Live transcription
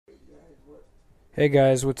Hey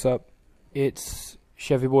guys, what's up? It's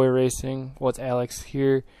Chevy Boy Racing. Well, it's Alex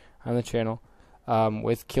here on the channel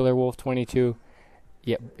with Killer Wolf 22.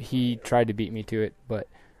 Yep, he tried to beat me to it, but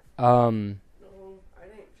No, I didn't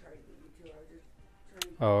try to beat you two. I was just trying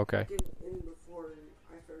to oh, okay. get in before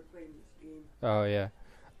I started playing this game. Oh yeah.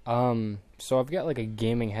 So I've got like a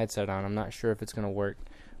gaming headset on. I'm not sure if it's gonna work,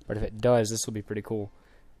 but if it does, this will be pretty cool.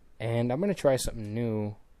 And I'm gonna try something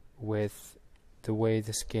new with the way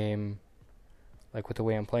this game, like with the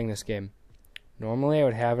way I'm playing this game. Normally I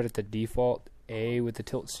would have it at the default A with the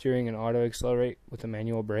tilt steering and auto accelerate with the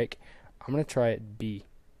manual brake. I'm going to try it B.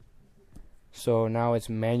 So now it's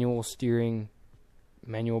manual steering,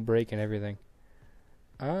 manual brake and everything.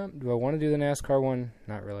 Do I want to do the NASCAR one?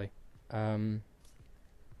 Not really.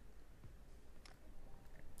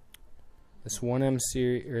 This 1M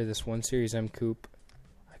series or this 1 Series M Coupe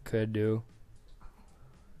I could do.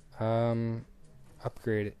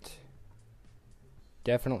 Upgrade it.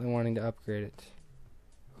 Definitely wanting to upgrade it.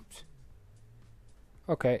 Oops.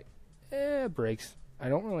 Okay. Brakes. I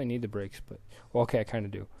don't really need the brakes, but well, okay, I kind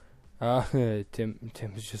of do. Tim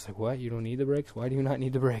is just like, what? You don't need the brakes? Why do you not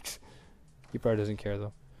need the brakes? He probably doesn't care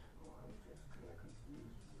though.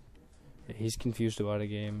 Yeah, he's confused about a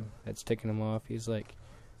game that's ticking him off. He's like,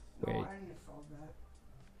 wait, No, I uninstalled that.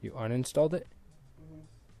 you uninstalled it?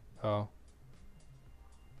 Mm-hmm. Oh,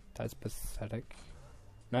 that's pathetic.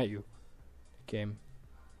 Not you. Game.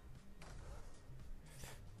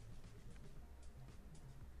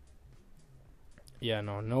 Yeah,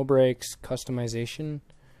 no brakes, customization.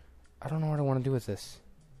 I don't know what I want to do with this.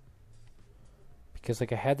 Because,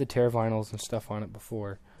 like, I had the tear vinyls and stuff on it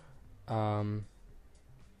before.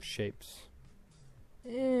 Shapes.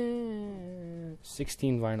 16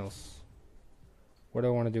 vinyls. What do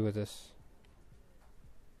I want to do with this?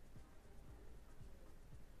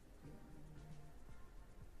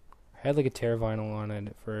 I had, like, a tear vinyl on it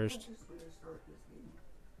at first. I'm just gonna start this game.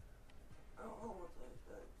 I don't know what that's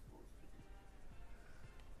supposed to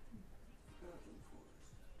be. Nothing forced.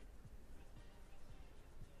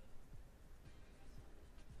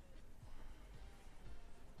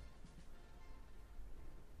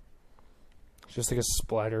 It's just like a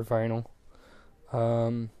splatter vinyl. I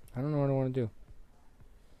don't know what I want to do.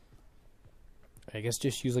 I guess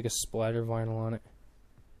just use like a splatter vinyl on it.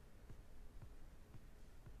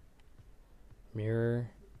 Mirror.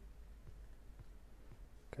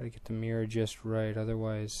 Gotta get the mirror just right,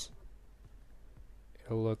 otherwise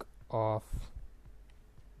it'll look off.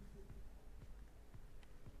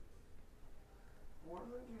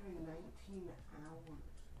 119 hours.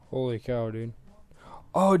 Holy cow, dude.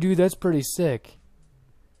 Oh, dude, that's pretty sick.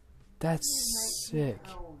 That's 119 sick.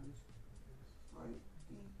 hours.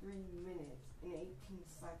 23 minutes and 18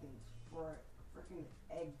 seconds for a freaking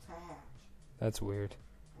egg to hatch. That's weird.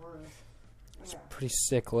 Or, It's yeah. pretty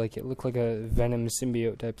sick. Like, it looked like a Venom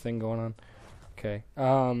symbiote type thing going on. Okay.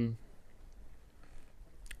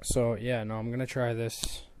 So, yeah, no, I'm gonna try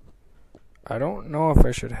this. I don't know if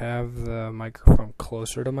I should have the microphone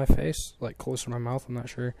closer to my face, like closer to my mouth. I'm not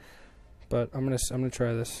sure, but I'm gonna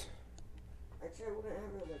try this. Actually, I wouldn't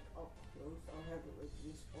have it like up close. I'll have it like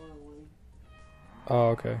this far away. Oh,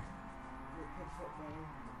 okay. It picks up better.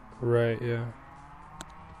 Right. Yeah.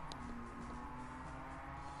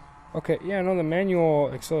 Okay. Yeah. No, the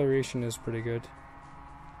manual acceleration is pretty good.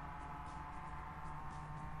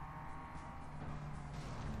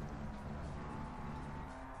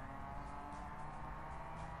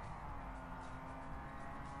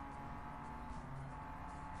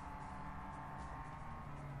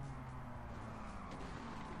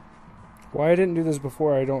 Why I didn't do this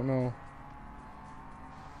before, I don't know.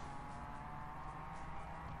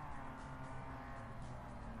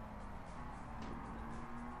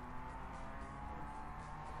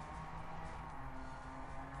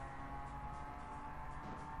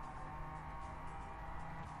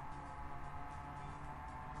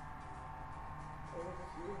 I was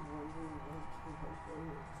just wondering what the heck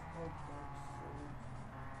it's called Dark Souls.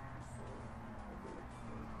 So, I think it's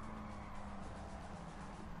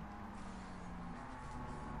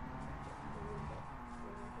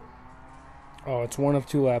Oh, it's one of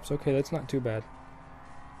 2 laps. Okay, that's not too bad.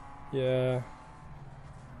 Yeah.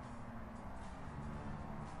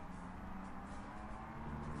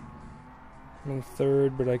 I'm in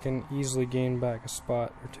 3rd, but I can easily gain back a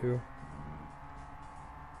spot or 2.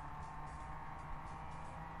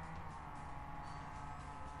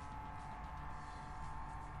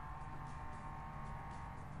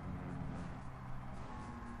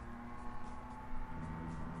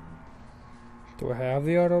 Do I have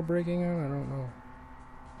the auto braking on? I don't know.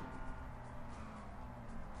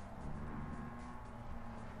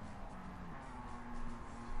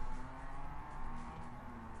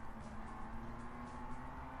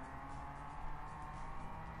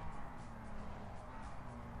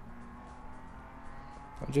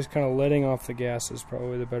 Just kind of letting off the gas is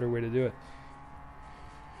probably the better way to do it.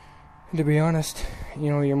 And to be honest, you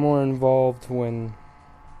know, you're more involved when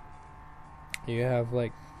you have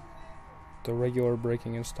like the regular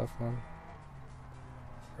braking and stuff on,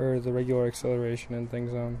 or the regular acceleration and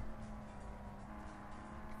things on.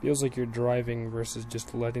 Feels like you're driving versus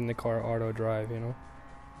just letting the car auto drive, you know?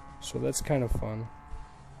 So that's kind of fun.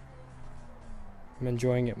 I'm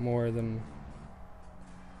enjoying it more than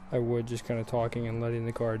I would just kind of talking and letting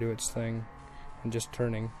the car do its thing and just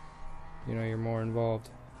turning. You know, you're more involved.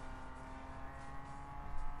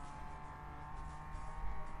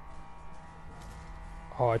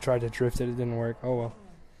 Oh, I tried to drift it, it didn't work. Oh well.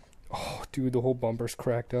 Oh, dude, the whole bumper's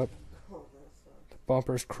cracked up. The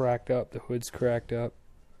bumper's cracked up, the hood's cracked up.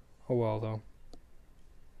 Oh well, though.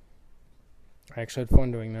 I actually had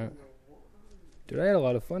fun doing that. Dude, I had a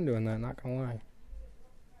lot of fun doing that, not gonna lie.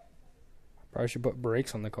 Probably should put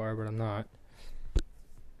brakes on the car, but I'm not.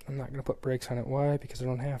 I'm not gonna put brakes on it. Why? Because I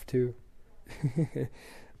don't have to.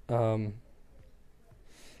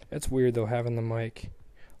 It's weird though, having the mic.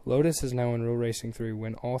 Lotus is now in Real Racing 3.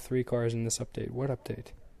 Win all 3 cars in this update. What update?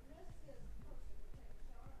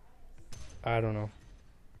 I don't know.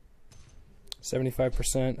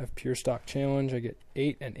 75% of pure stock challenge. I get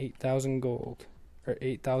 8 and 8,000 gold. Or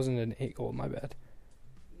 8,008 gold, my bad.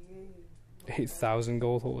 8,000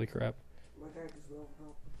 gold, holy crap.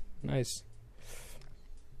 Nice.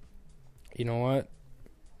 You know what?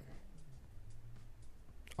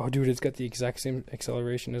 Oh, dude, it's got the exact same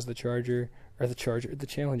acceleration as the Charger. Or the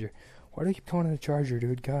Challenger. Why do I keep calling it a Charger,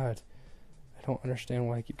 dude? God. I don't understand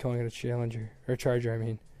why I keep calling it a Challenger. Or a Charger, I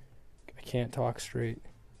mean. I can't talk straight.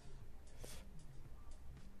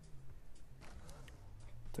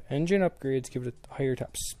 The engine upgrades give it a higher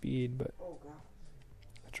top speed, but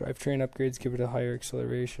the drivetrain upgrades give it a higher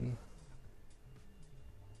acceleration.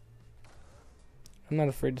 I'm not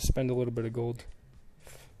afraid to spend a little bit of gold.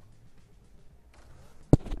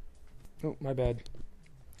 Oh, my bad.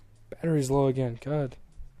 Battery's low again. God.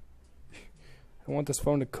 I want this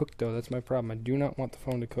phone to cook, though. That's my problem. I do not want the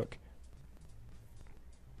phone to cook.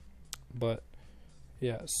 But,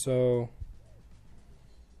 yeah, so...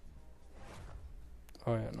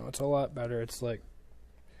 Oh, yeah, no, it's a lot better. It's like...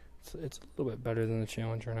 It's a little bit better than the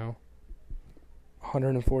Challenger now.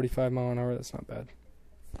 145 mile an hour, that's not bad.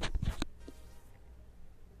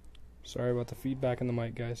 Sorry about the feedback in the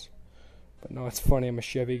mic, guys. But no, it's funny. I'm a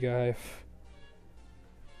Chevy guy.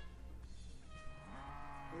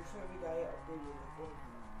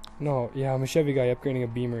 No, yeah, I'm a Chevy guy upgrading a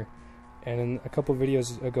Beamer. And in a couple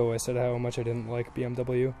videos ago, I said how much I didn't like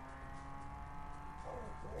BMW.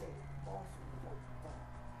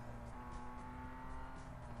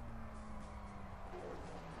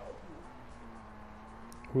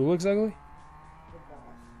 Who looks ugly?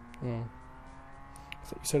 Oh.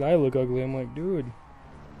 So you said I look ugly. I'm like, dude.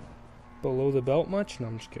 Below the belt much? No,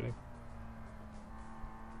 I'm just kidding.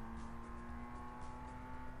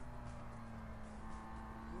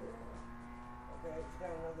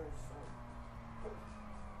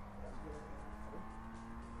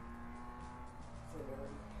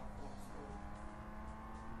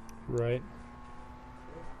 Right.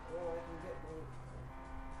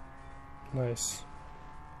 Nice.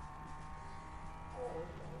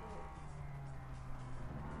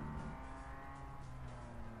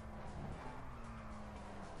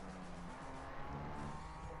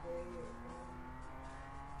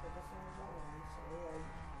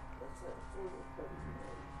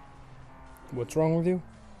 What's wrong with you?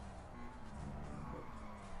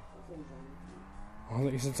 Oh, I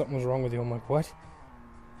thought you said something was wrong with you. I'm like, what?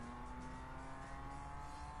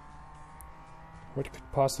 What could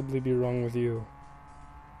possibly be wrong with you?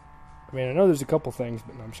 I mean, I know there's a couple things,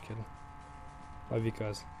 but no, I'm just kidding. Love you,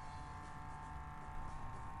 cuz.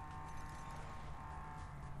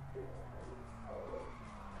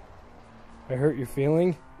 I hurt your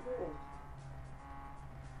feeling?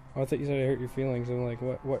 Oh, I thought you said I hurt your feelings. I'm like,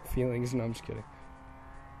 what feelings? No, I'm just kidding.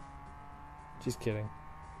 Just kidding.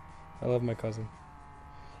 I love my cousin.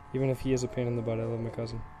 Even if he is a pain in the butt, I love my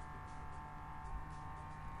cousin.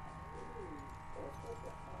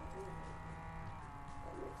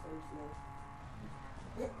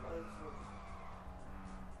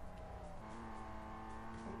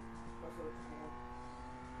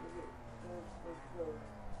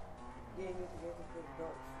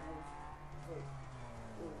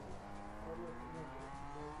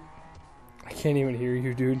 I can't even hear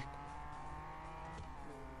you, dude.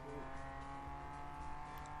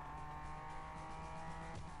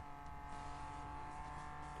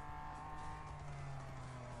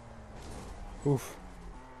 Oof.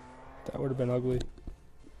 That would have been ugly.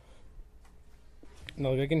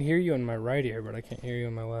 No, I can hear you in my right ear, but I can't hear you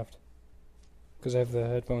in my left. Because I have the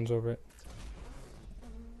headphones over it.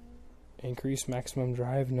 Increase maximum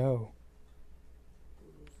drive? No.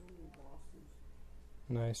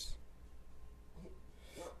 Nice.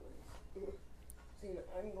 See,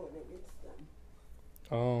 I'm going against them.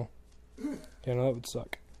 Oh. Yeah, no, that would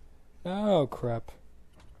suck. Oh, crap.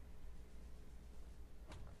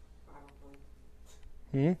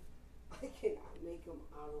 Hmm? I cannot make them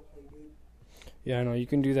autoplay, dude. Yeah, I know. You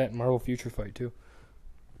can do that in Marvel Future Fight, too.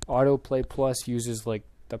 Autoplay Plus uses, like,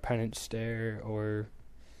 the Penance Stare or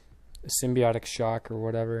Symbiotic Shock or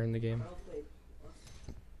whatever in the game. Autoplay.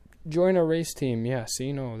 Join a race team. Yeah,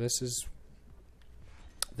 see, no, this is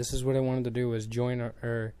what I wanted to do, was join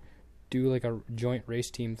or do like a joint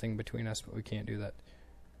race team thing between us, but we can't do that.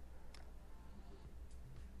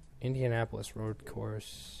 Indianapolis road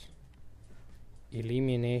course.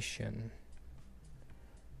 Elimination.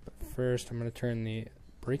 But first, I'm going to turn the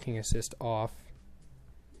braking assist off.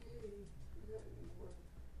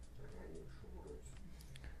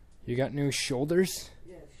 You got new shoulders?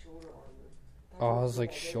 Yeah, shoulder armor. Oh, I was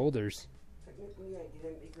like, shoulders. Technically, I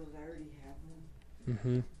didn't because I already have them.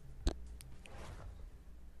 Mm-hmm.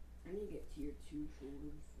 I need to get tier 2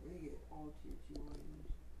 shoulders. I need to get all tier 2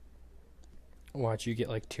 armors. Watch, you get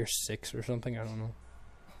like tier 6 or something? I don't know.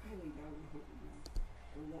 I highly doubt it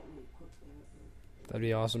would let me equip that. That'd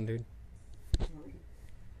be awesome, dude. Sorry.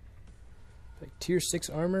 Like tier 6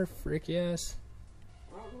 armor? Frick yes.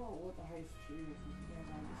 I don't know what the highest tier is.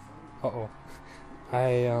 Uh-oh.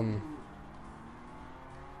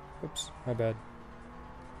 Oops, my bad.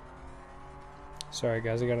 Sorry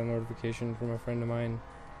guys, I got a notification from a friend of mine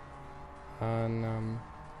on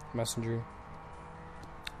Messenger.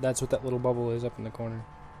 That's what that little bubble is up in the corner.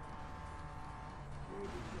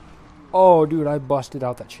 Oh, dude, I busted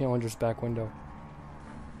out that Challenger's back window.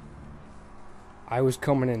 I was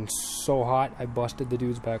coming in so hot, I busted the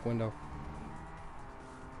dude's back window.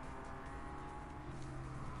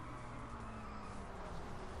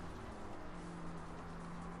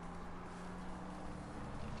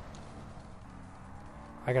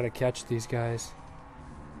 I gotta catch these guys,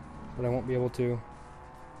 but I won't be able to,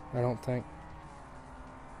 I don't think.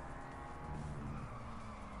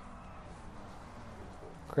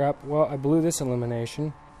 Crap, well, I blew this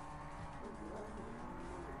elimination.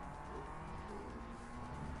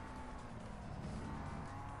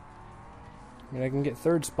 I mean, I can get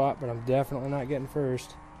third spot, but I'm definitely not getting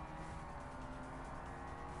first.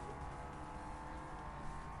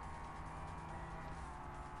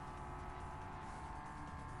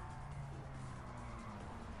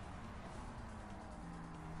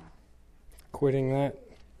 Quitting that.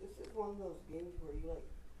 This is one of those games where you like,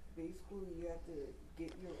 basically you have to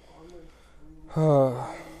get your armor through.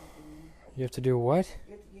 You have to do what?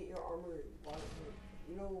 You have to get your armor,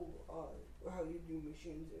 you know how you do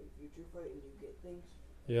missions in Future Fight and you get things?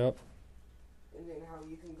 Yep. And then how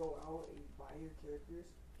you can go out and buy your characters?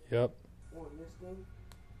 Yep. Well, in this game,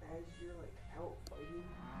 as you're like out fighting,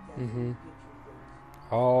 that's Mm-hmm. when you get your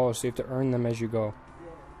things. Oh, so you have to earn them as you go.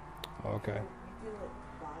 Yeah. Okay. You can like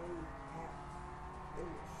buy packs in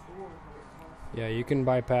the store, but it costs. Yeah, you can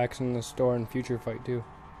buy packs in the store in Future Fight too. Yeah,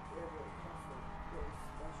 but it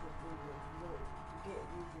costs like really special things. Like, you can't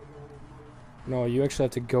use your money either. No, you actually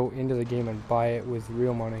have to go into the game and buy it with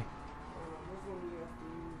real money. This one you have to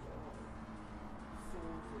use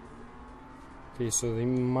souls. Okay, so the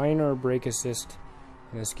minor brake assist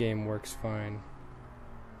in this game works fine.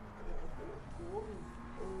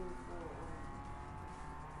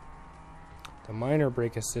 The minor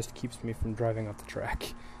brake assist keeps me from driving off the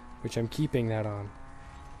track, which I'm keeping that on.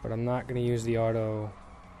 But I'm not going to use the auto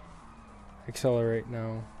accelerate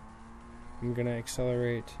now. I'm going to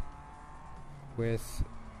accelerate with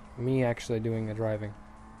me actually doing the driving.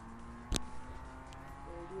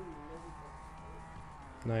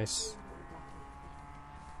 Nice.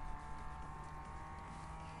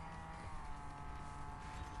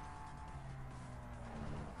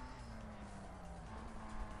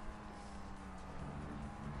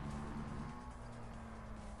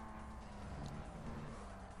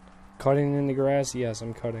 Cutting in the grass? Yes,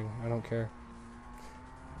 I'm cutting. I don't care.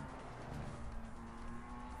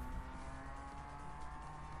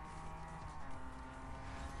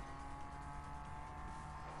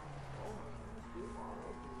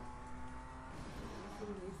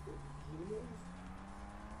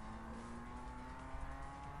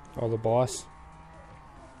 Oh, the boss?